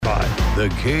The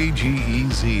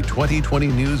KGEZ 2020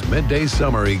 News Midday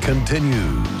Summary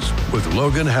continues with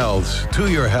Logan Health's To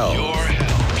Your Health.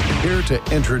 Here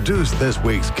to introduce this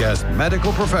week's guest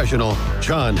medical professional,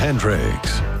 John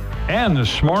Hendricks. And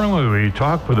this morning we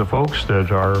talk with the folks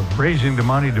that are raising the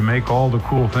money to make all the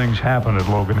cool things happen at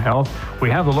Logan Health. We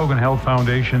have the Logan Health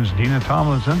Foundation's Dena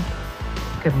Tomlinson.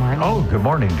 Good morning. Oh, good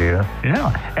morning, Dena.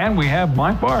 Yeah, and we have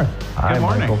Mike Barth. Hi, good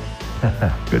morning. Michael.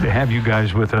 Good to have you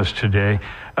guys with us today.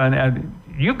 And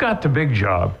you've got the big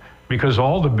job because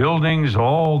all the buildings,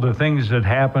 all the things that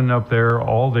happen up there,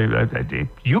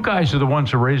 you guys are the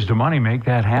ones who raise the money, make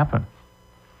that happen.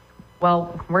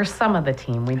 Well, we're some of the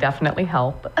team. We definitely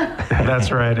help.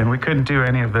 That's right. And we couldn't do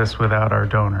any of this without our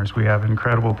donors. We have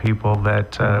incredible people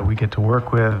that we get to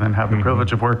work with and have the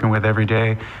privilege of working with every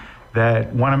day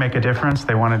that want to make a difference.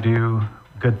 They want to do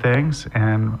good things.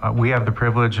 And we have the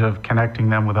privilege of connecting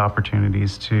them with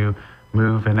opportunities to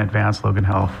move and advance Logan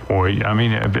Health. Boy, I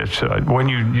mean, it's, when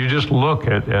you just look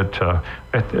at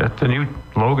the new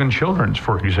Logan Children's,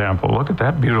 for example, look at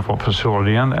that beautiful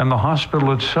facility and the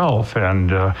hospital itself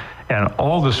and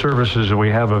all the services that we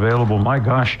have available. My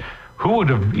gosh, who would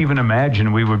have even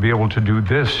imagined we would be able to do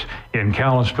this in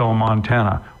Kalispell,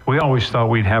 Montana? We always thought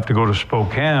we'd have to go to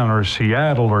Spokane or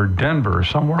Seattle or Denver or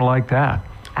somewhere like that.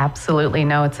 Absolutely.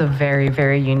 No, it's a very,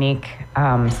 very unique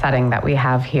setting that we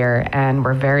have here, and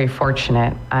we're very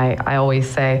fortunate. I always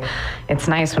say it's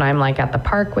nice when I'm like at the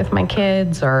park with my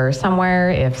kids or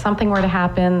somewhere, if something were to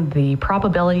happen, the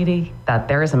probability that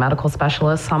there is a medical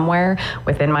specialist somewhere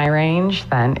within my range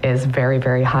then is very,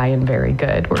 very high and very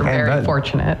good. We're very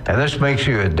fortunate. And this makes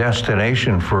you a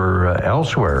destination for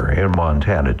elsewhere in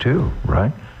Montana too,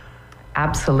 right?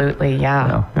 Absolutely,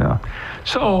 yeah. Yeah.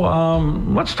 So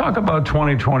let's talk about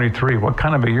 2023. What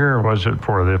kind of a year was it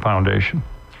for the foundation?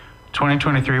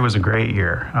 2023 was a great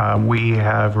year. We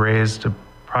have raised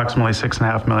approximately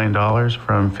 $6.5 million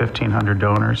from 1,500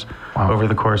 donors over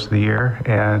the course of the year.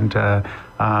 And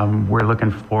we're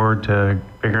looking forward to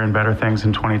bigger and better things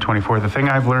in 2024. The thing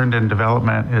I've learned in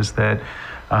development is that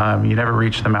you never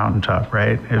reach the mountaintop,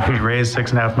 right? If you raise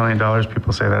 $6.5 million,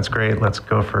 people say, that's great, let's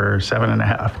go for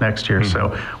 7.5 next year.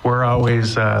 So we're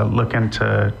always looking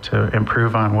to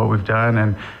improve on what we've done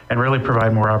and really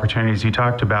provide more opportunities. You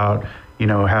talked about,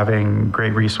 having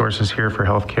great resources here for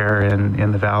healthcare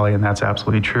in the Valley, and that's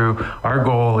absolutely true. Our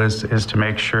goal is to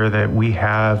make sure that we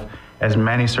have as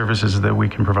many services that we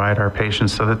can provide our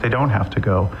patients so that they don't have to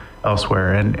go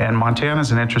elsewhere. And Montana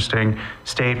is an interesting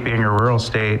state, being a rural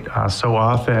state. So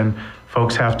often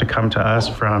folks have to come to us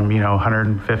from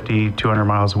 150, 200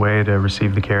 miles away to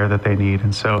receive the care that they need.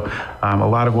 And so a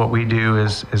lot of what we do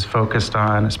is focused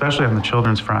on, especially on the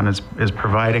children's front, is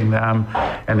providing them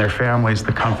and their families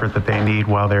the comfort that they need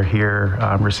while they're here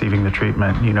receiving the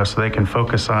treatment, so they can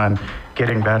focus on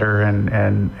getting better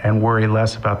and worry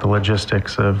less about the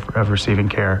logistics of receiving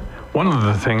care. One of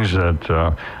the things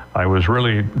that I was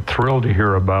really thrilled to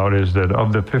hear about is that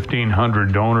of the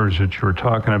 1,500 donors that you were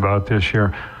talking about this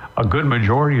year, a good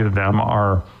majority of them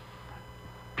are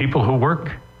people who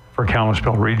work for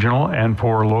Kalispell Regional and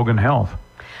for Logan Health.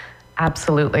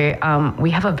 Absolutely. We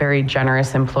have a very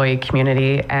generous employee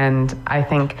community, and I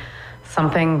think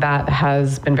something that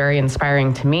has been very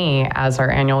inspiring to me as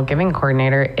our annual giving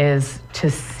coordinator is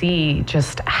to see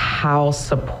just how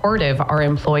supportive our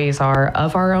employees are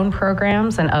of our own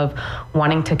programs and of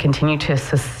wanting to continue to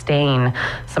sustain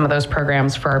some of those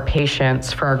programs for our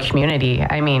patients, for our community.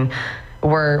 I mean,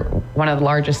 we're one of the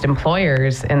largest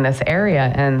employers in this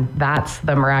area, and that's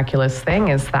the miraculous thing,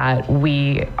 is that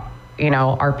we,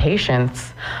 our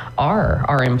patients are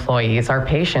our employees, our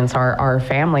patients are our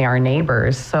family, our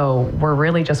neighbors. So we're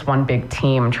really just one big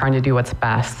team trying to do what's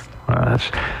best.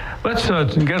 Let's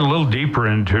get a little deeper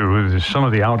into some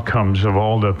of the outcomes of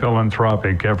all the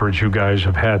philanthropic efforts you guys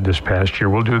have had this past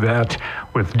year. We'll do that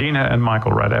with Dena and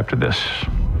Michael right after this.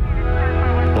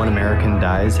 One American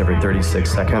dies every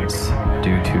 36 seconds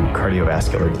due to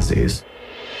cardiovascular disease.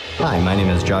 Hi, my name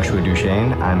is Joshua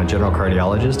Duchesne. I'm a general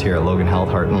cardiologist here at Logan Health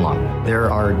Heart and Lung. There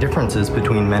are differences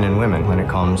between men and women when it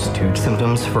comes to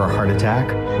symptoms for a heart attack.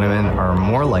 Women are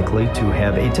more likely to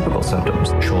have atypical symptoms: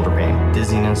 shoulder pain,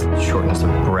 dizziness, shortness of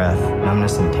breath,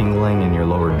 numbness and tingling in your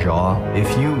lower jaw.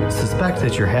 If you suspect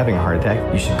that you're having a heart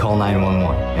attack, you should call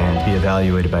 911 and be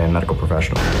evaluated by a medical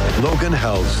professional. Logan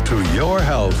Health's To Your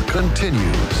Health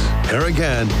continues. Here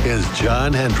again is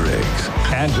John Hendricks.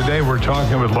 And today we're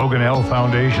talking with Logan Health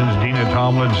Foundation's Dena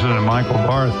Tomlinson and Michael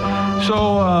Barth.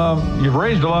 So you've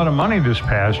raised a lot of money this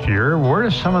past year. Where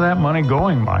is some of that money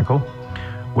going, Michael?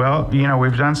 Well,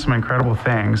 we've done some incredible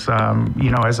things.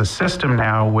 As a system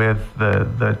now with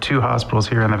the 2 hospitals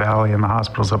here in the Valley and the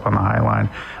hospitals up on the High Line,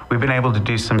 we've been able to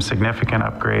do some significant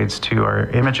upgrades to our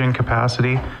imaging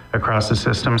capacity across the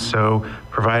system. So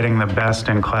providing the best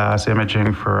in class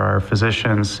imaging for our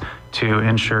physicians to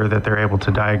ensure that they're able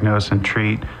to diagnose and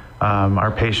treat our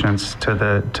patients to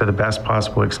the best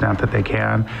possible extent that they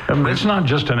can. It's not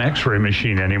just an X-ray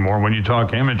machine anymore when you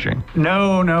talk imaging.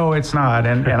 No, it's not.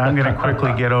 And I'm going to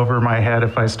quickly get over my head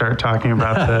if I start talking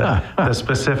about the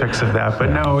specifics of that.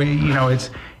 But no,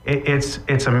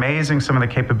 it's amazing some of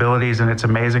the capabilities, and it's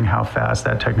amazing how fast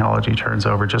that technology turns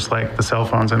over. Just like the cell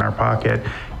phones in our pocket,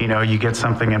 you get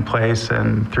something in place,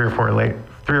 and 3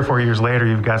 or 4 years later,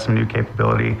 you've got some new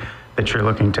capability that you're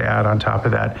looking to add on top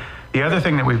of that. The other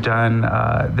thing that we've done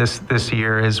this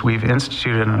year is we've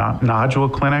instituted a nodule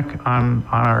clinic on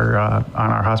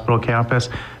our hospital campus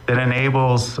that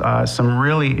enables some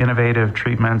really innovative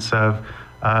treatments of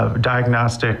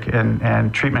diagnostic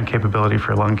and treatment capability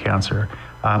for lung cancer.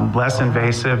 Less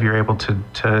invasive, you're able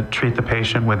to treat the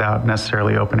patient without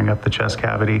necessarily opening up the chest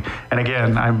cavity. And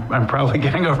again, I'm probably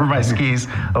getting over my skis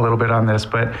a little bit on this,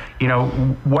 but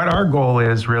what our goal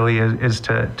is really is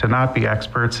to not be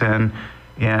experts in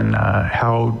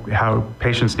how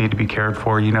patients need to be cared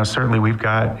for. Certainly we've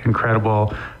got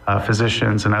incredible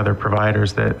physicians and other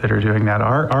providers that are doing that.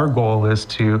 Our goal is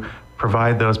to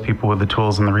provide those people with the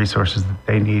tools and the resources that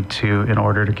they need to in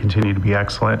order to continue to be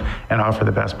excellent and offer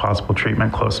the best possible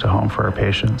treatment close to home for our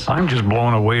patients. I'm just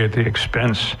blown away at the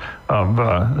expense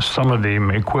of some of the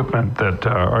equipment that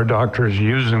our doctors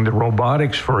using, the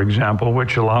robotics, for example,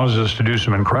 which allows us to do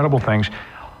some incredible things.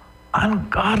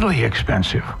 Ungodly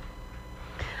expensive.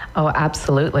 Oh,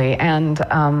 absolutely. And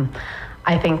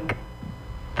I think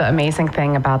the amazing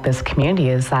thing about this community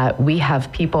is that we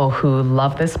have people who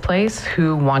love this place,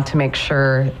 who want to make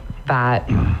sure that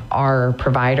our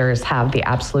providers have the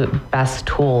absolute best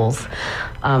tools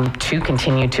to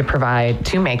continue to provide,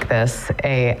 to make this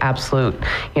a absolute,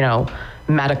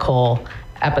 medical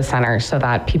epicenter so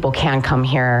that people can come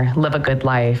here, live a good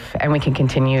life, and we can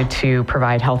continue to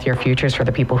provide healthier futures for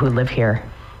the people who live here.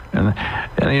 And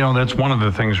that's one of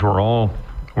the things we're all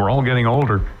getting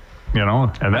older,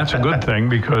 and that's a good thing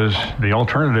because the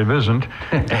alternative isn't.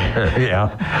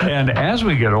 Yeah. And as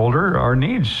we get older, our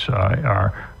needs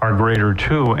are greater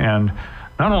too. And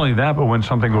not only that, but when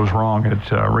something goes wrong, it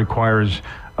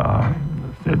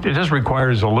just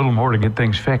requires a little more to get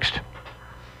things fixed.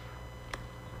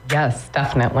 Yes,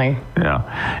 definitely.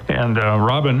 Yeah. And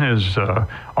Robin is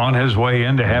on his way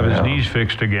in to have his knees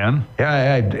fixed again.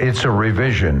 Yeah, it's a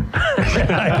revision.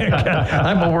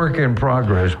 I'm a work in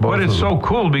progress. But it's so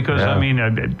cool because,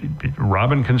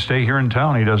 Robin can stay here in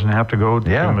town. He doesn't have to go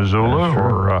to Missoula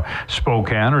or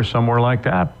Spokane or somewhere like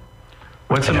that.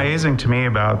 What's amazing to me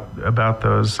about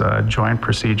those joint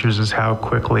procedures is how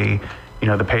quickly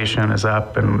the patient is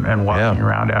up and walking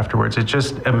around afterwards. It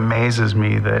just amazes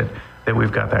me that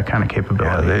we've got that kind of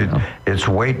capability. Yeah, it's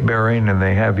weight bearing, and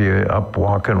they have you up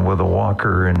walking with a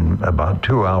walker in about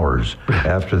 2 hours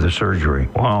after the surgery.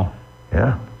 Wow.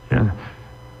 Yeah.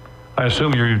 I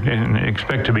assume you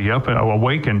expect to be up and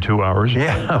awake in 2 hours.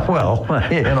 Yeah, well,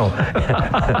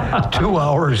 2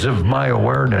 hours of my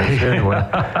awareness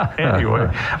anyway.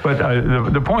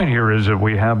 But the point here is that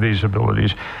we have these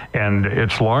abilities, and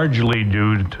it's largely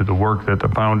due to the work that the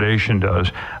foundation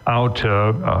does out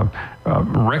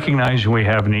recognizing we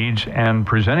have needs and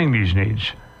presenting these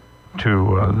needs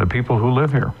to the people who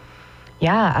live here.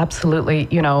 Yeah, absolutely.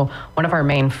 One of our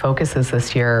main focuses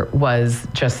this year was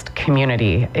just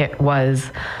community. It was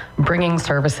bringing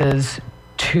services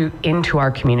into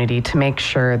our community to make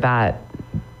sure that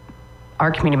our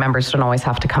community members don't always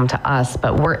have to come to us,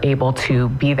 but we're able to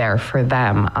be there for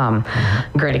them.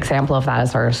 Great example of that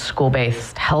is our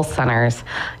school-based health centers.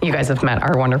 You guys have met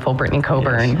our wonderful Brittany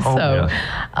Coburn.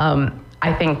 Yes.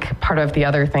 I think part of the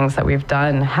other things that we've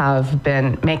done have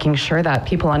been making sure that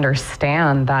people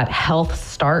understand that health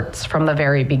starts from the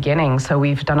very beginning. So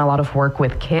we've done a lot of work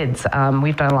with kids.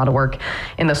 We've done a lot of work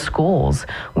in the schools.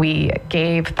 We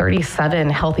gave 37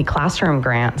 healthy classroom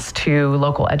grants to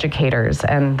local educators,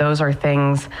 and those are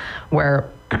things where,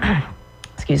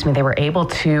 they were able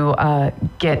to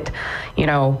get,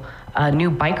 a new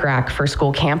bike rack for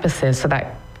school campuses so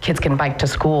that kids can bike to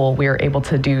school. We were able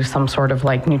to do some sort of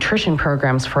nutrition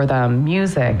programs for them,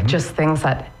 music, just things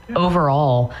that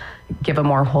overall give a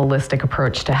more holistic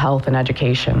approach to health and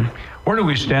education. Where do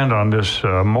we stand on this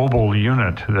mobile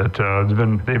unit that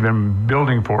they've been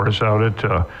building for us out at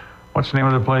What's the name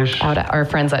of the place? Out at our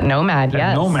friends at Nomad,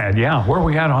 yes. Nomad, yeah. Where are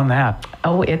we at on that?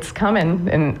 Oh, it's coming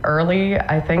in early,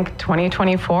 I think,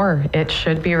 2024. It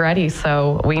should be ready.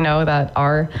 So we know that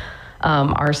our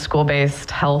school-based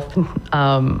health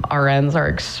RNs are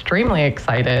extremely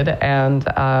excited, and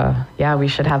we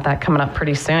should have that coming up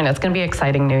pretty soon. It's going to be an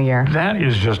exciting new year. That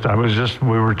is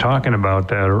we were talking about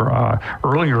that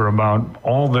earlier about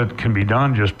all that can be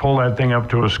done. Just pull that thing up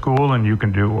to a school and you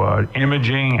can do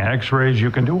imaging, x-rays,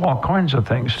 you can do all kinds of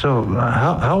things. So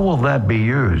how will that be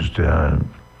used?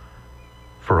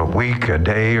 For a week, a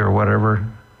day, or whatever,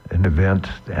 an event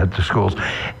at the schools?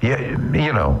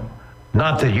 Yeah,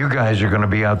 not that you guys are going to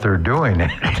be out there doing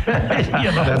it.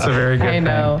 That's a very good thing.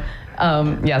 I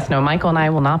know. Michael and I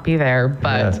will not be there,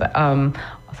 but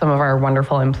some of our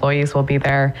wonderful employees will be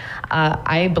there.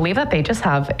 I believe that they just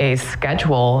have a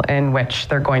schedule in which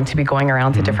they're going to be going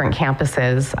around to different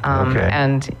campuses.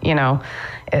 And,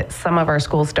 some of our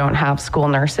schools don't have school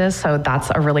nurses, so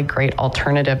that's a really great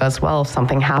alternative as well. If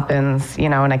something happens,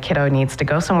 and a kiddo needs to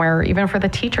go somewhere, even for the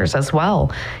teachers as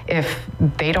well. If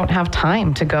they don't have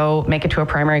time to go make it to a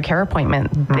primary care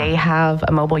appointment, they have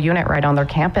a mobile unit right on their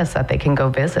campus that they can go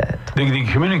visit. The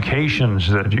communications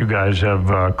that you guys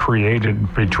have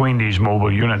created between these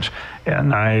mobile units,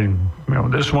 and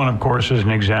this one, of course, is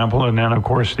an example, and then, of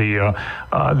course, the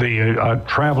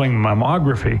traveling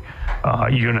mammography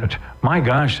unit. My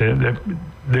gosh,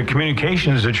 the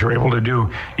communications that you're able to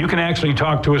do, you can actually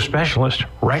talk to a specialist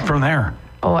right from there.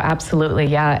 Oh, absolutely,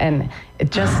 yeah. And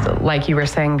just like you were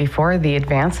saying before, the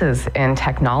advances in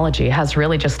technology has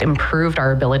really just improved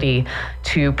our ability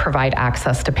to provide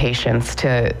access to patients,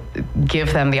 to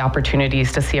give them the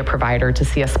opportunities to see a provider, to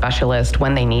see a specialist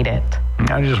when they need it.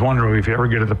 I just wonder if you ever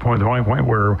get to the point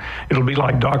where it'll be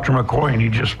like Dr. McCoy and you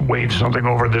just wave something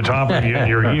over the top of you and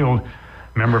you're healed.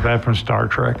 Remember that from Star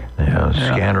Trek? Yeah,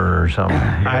 scanner or something.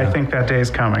 Yeah. I think that day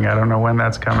is coming. I don't know when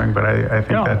that's coming, but I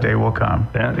think that day will come.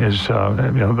 That is,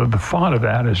 the thought of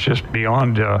that is just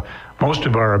beyond most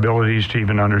of our abilities to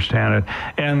even understand it.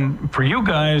 And for you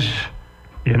guys,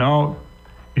 your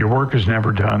work is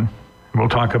never done. We'll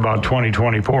talk about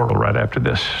 2024 right after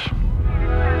this.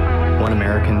 1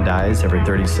 American dies every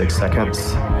 36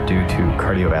 seconds due to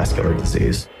cardiovascular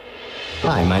disease.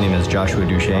 Hi, my name is Joshua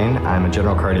Duchesne. I'm a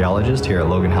general cardiologist here at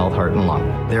Logan Health Heart and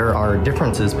Lung. There are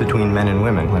differences between men and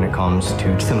women when it comes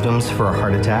to symptoms for a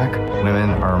heart attack.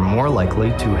 Women are more likely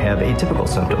to have atypical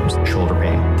symptoms: shoulder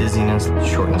pain, dizziness,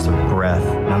 shortness of breath,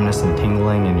 numbness and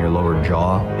tingling in your lower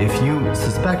jaw. If you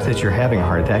suspect that you're having a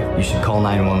heart attack, you should call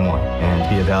 911 and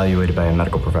be evaluated by a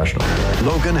medical professional.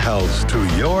 Logan Health's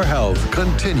To Your Health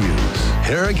continues.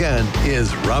 Here again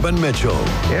is Robin Mitchell.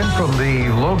 And from the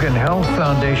Logan Health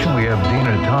Foundation, we have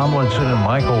Dena Tomlinson and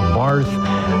Michael Barth.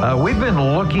 We've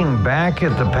been looking back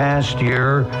at the past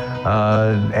year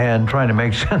and trying to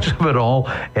make sense of it all,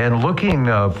 and looking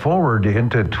forward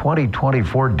into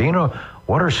 2024. Dena,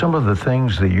 what are some of the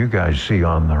things that you guys see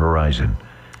on the horizon?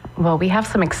 Well, we have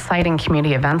some exciting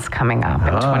community events coming up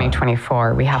in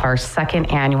 2024. We have our second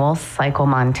annual Cycle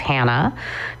Montana,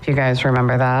 if you guys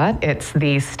remember that. It's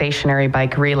the stationary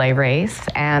bike relay race.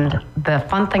 And the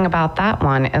fun thing about that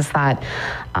one is that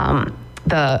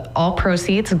all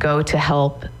proceeds go to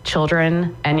help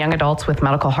children and young adults with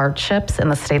medical hardships in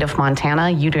the state of Montana.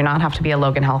 You do not have to be a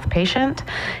Logan Health patient.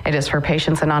 It is for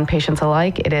patients and non-patients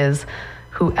alike. It is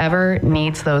whoever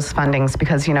needs those fundings,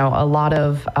 because a lot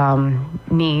of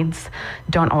needs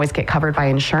don't always get covered by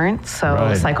insurance.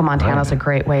 So Cycle Montana is a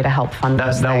great way to help fund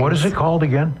those things. Now, what is it called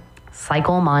again?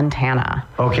 Cycle Montana.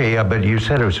 Okay, yeah, but you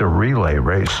said it was a relay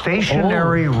race,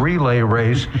 stationary relay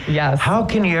race. Yes. How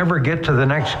can you ever get to the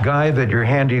next guy that you're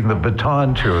handing the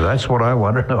baton to? That's what I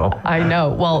want to know. I know.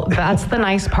 Well, that's the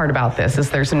nice part about this, is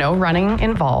there's no running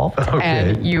involved,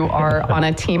 and you are on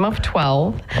a team of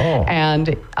 12,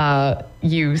 and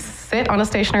you sit on a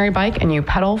stationary bike and you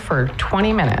pedal for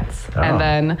 20 minutes, and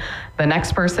then the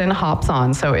next person hops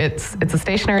on. So it's a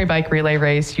stationary bike relay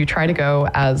race. You try to go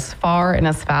as far and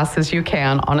as fast as you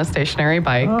can on a stationary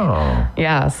bike.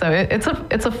 Yeah, so it's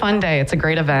a fun day. It's a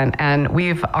great event, and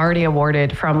we've already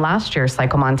awarded from last year's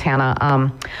Cycle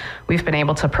Montana. We've been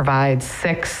able to provide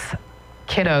 6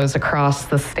 kiddos across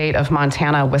the state of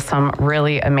Montana with some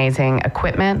really amazing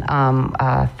equipment,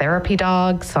 therapy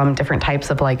dogs, some different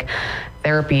types of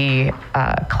therapy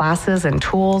classes and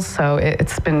tools. So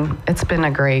it's been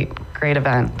a great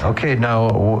event. Okay, now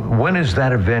when is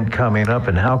that event coming up,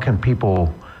 and how can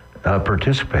people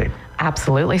participate?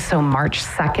 Absolutely. So March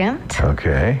 2nd.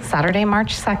 Okay. Saturday,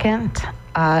 March 2nd.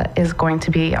 is going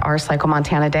to be our Cycle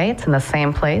Montana Day. It's in the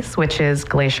same place, which is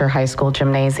Glacier High School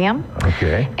Gymnasium.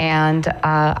 Okay. And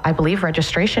I believe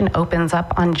registration opens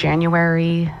up on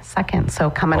January 2nd. So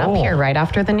coming up here right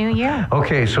after the new year.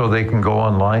 Okay, so they can go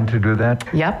online to do that?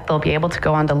 Yep, they'll be able to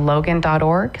go on to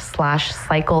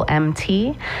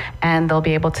logan.org/cyclemt, and they'll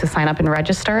be able to sign up and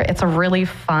register. It's a really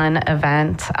fun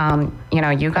event.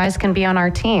 You guys can be on our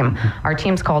team. Our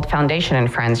team's called Foundation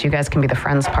and Friends. You guys can be the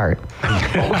friends part.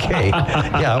 Okay.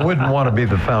 Yeah, I wouldn't want to be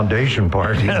the foundation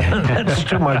party. That's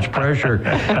too much pressure.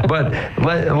 But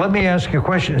let me ask you a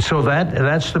question. So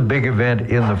that's the big event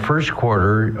in the first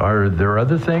quarter. Are there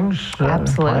other things?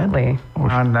 Absolutely.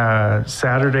 On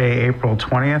Saturday, April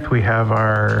 20th, we have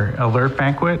our Alert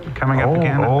Banquet coming up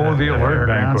again. The Alert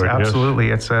Banquet. Absolutely.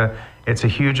 Yes. It's a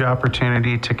huge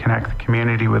opportunity to connect the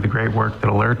community with the great work that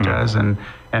Alert does and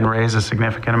raise a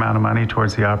significant amount of money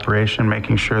towards the operation,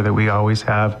 making sure that we always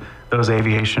have those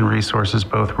aviation resources,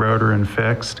 both rotor and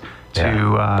fixed,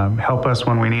 to help us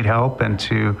when we need help and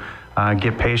to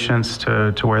get patients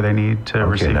to where they need to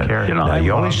receive care.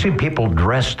 You always see people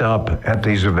dressed up at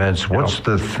these events. What's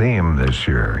the theme this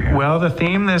year? Well, the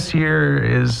theme this year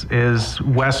is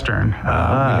Western. We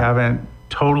haven't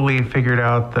totally figured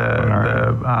out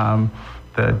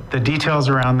the details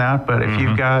around that, but if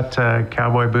you've got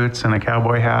cowboy boots and a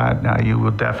cowboy hat, you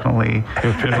will definitely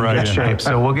fit right in shape.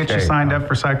 So we'll get you signed up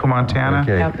for Cycle Montana.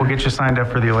 Okay. We'll get you signed up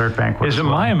for the Alert Banquet. Is it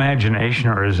my imagination,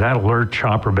 or is that Alert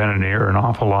chopper been in the air an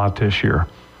awful lot this year?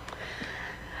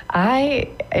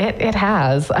 It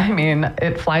has. I mean,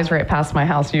 it flies right past my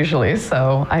house usually,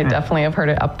 so I definitely have heard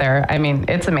it up there. I mean,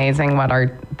 it's amazing what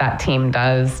that team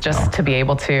does. Just to be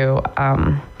able to,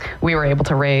 we were able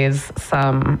to raise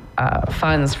some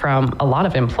funds from a lot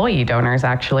of employee donors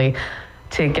actually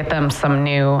to get them some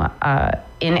new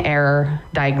in-air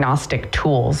diagnostic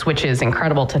tools, which is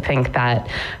incredible to think that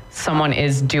someone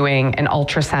is doing an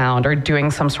ultrasound or doing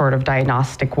some sort of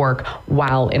diagnostic work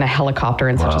while in a helicopter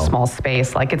in such a small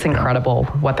space. Like, it's incredible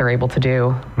what they're able to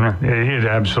do. It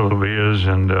absolutely is.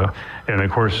 And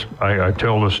of course, I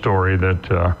tell the story that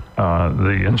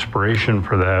the inspiration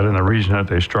for that and the reason that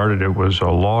they started it was a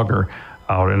logger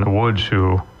out in the woods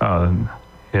who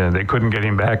they couldn't get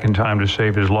him back in time to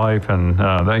save his life. And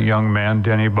that young man,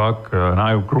 Denny Buck, and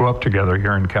I grew up together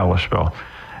here in Kalispell.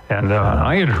 And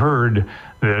I had heard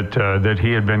that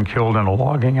he had been killed in a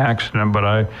logging accident,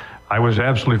 but I was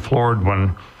absolutely floored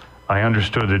when I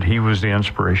understood that he was the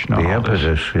inspiration. The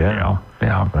impetus, yeah.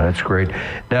 That's great.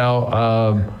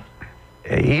 Now,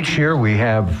 each year we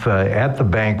have at the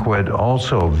banquet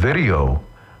also video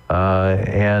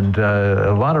and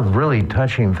a lot of really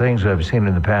touching things I've seen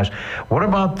in the past. What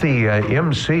about the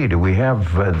MC? Do we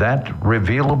have that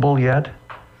revealable yet?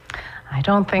 I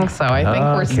don't think so. I think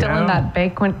we're still in that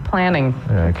banquet planning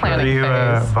phase. Are you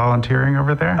volunteering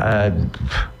over there?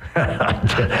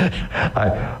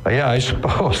 I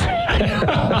suppose.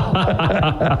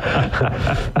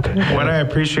 What I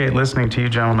appreciate listening to you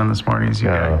gentlemen this morning is you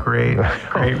got great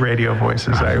radio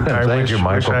voices. I Thank you,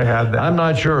 Michael. wish I had that. I'm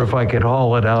not sure if I could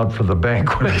haul it out for the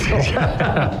banquet.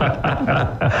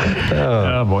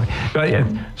 Oh boy.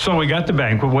 So we got the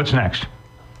banquet. What's next?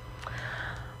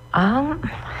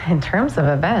 In terms of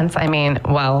events, I mean,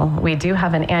 well, we do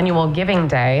have an annual giving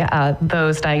day.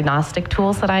 Those diagnostic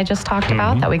tools that I just talked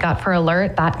about that we got for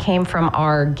Alert, that came from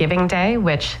our giving day,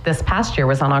 which this past year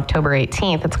was on October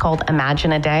 18th. It's called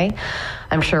Imagine a Day.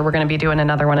 I'm sure we're going to be doing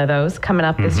another one of those coming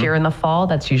up this year in the fall.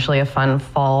 That's usually a fun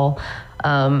fall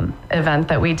event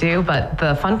that we do, but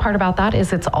the fun part about that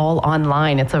is it's all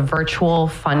online. It's a virtual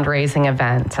fundraising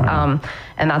event,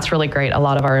 and that's really great. A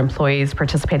lot of our employees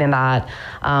participate in that.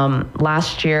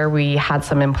 Last year, we had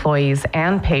some employees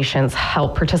and patients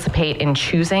help participate in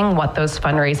choosing what those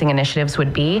fundraising initiatives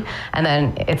would be, and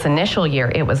then its initial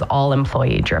year, it was all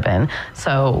employee driven.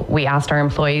 So we asked our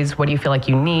employees, what do you feel like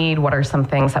you need? What are some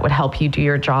things that would help you do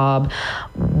your job?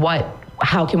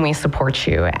 How can we support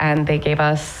you? And they gave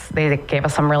us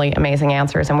some really amazing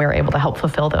answers, and we were able to help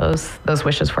fulfill those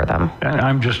wishes for them. And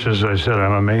I'm just, as I said,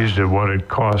 I'm amazed at what it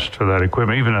costs for that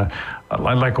equipment. Even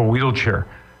like a wheelchair,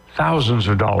 thousands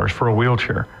of dollars for a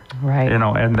wheelchair. Right.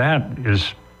 And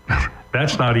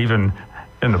that's not even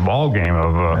in the ball game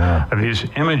of these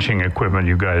imaging equipment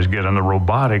you guys get and the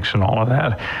robotics and all of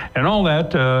that. And all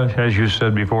that, as you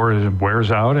said before,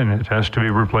 wears out and it has to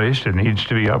be replaced. It needs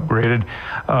to be upgraded.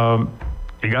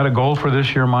 You got a goal for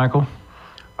this year, Michael?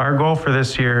 Our goal for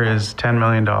this year is $10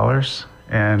 million,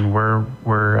 and we're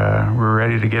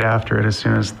ready to get after it as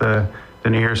soon as the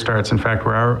new year starts. In fact,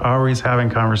 we're always having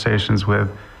conversations with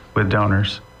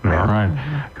donors All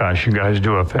right. Gosh, you guys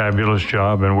do a fabulous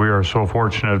job, and we are so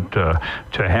fortunate to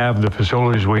have the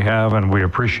facilities we have, and we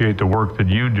appreciate the work that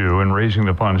you do in raising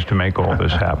the funds to make all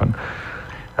this happen.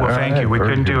 Well, thank you. We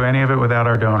couldn't do any of it without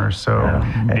our donors, so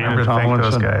Dena thank those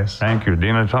Tomlinson, guys. thank you.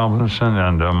 Dena Tomlinson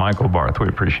and Michael Barth, we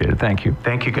appreciate it. Thank you.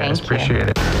 Thank you, guys. Thank you. Appreciate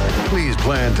it. Please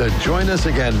plan to join us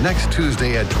again next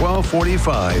Tuesday at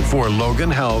 12:45 for Logan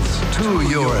Health's To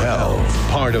Your Health,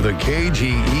 part of the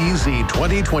KGEZ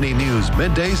 2020 News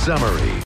Midday Summary.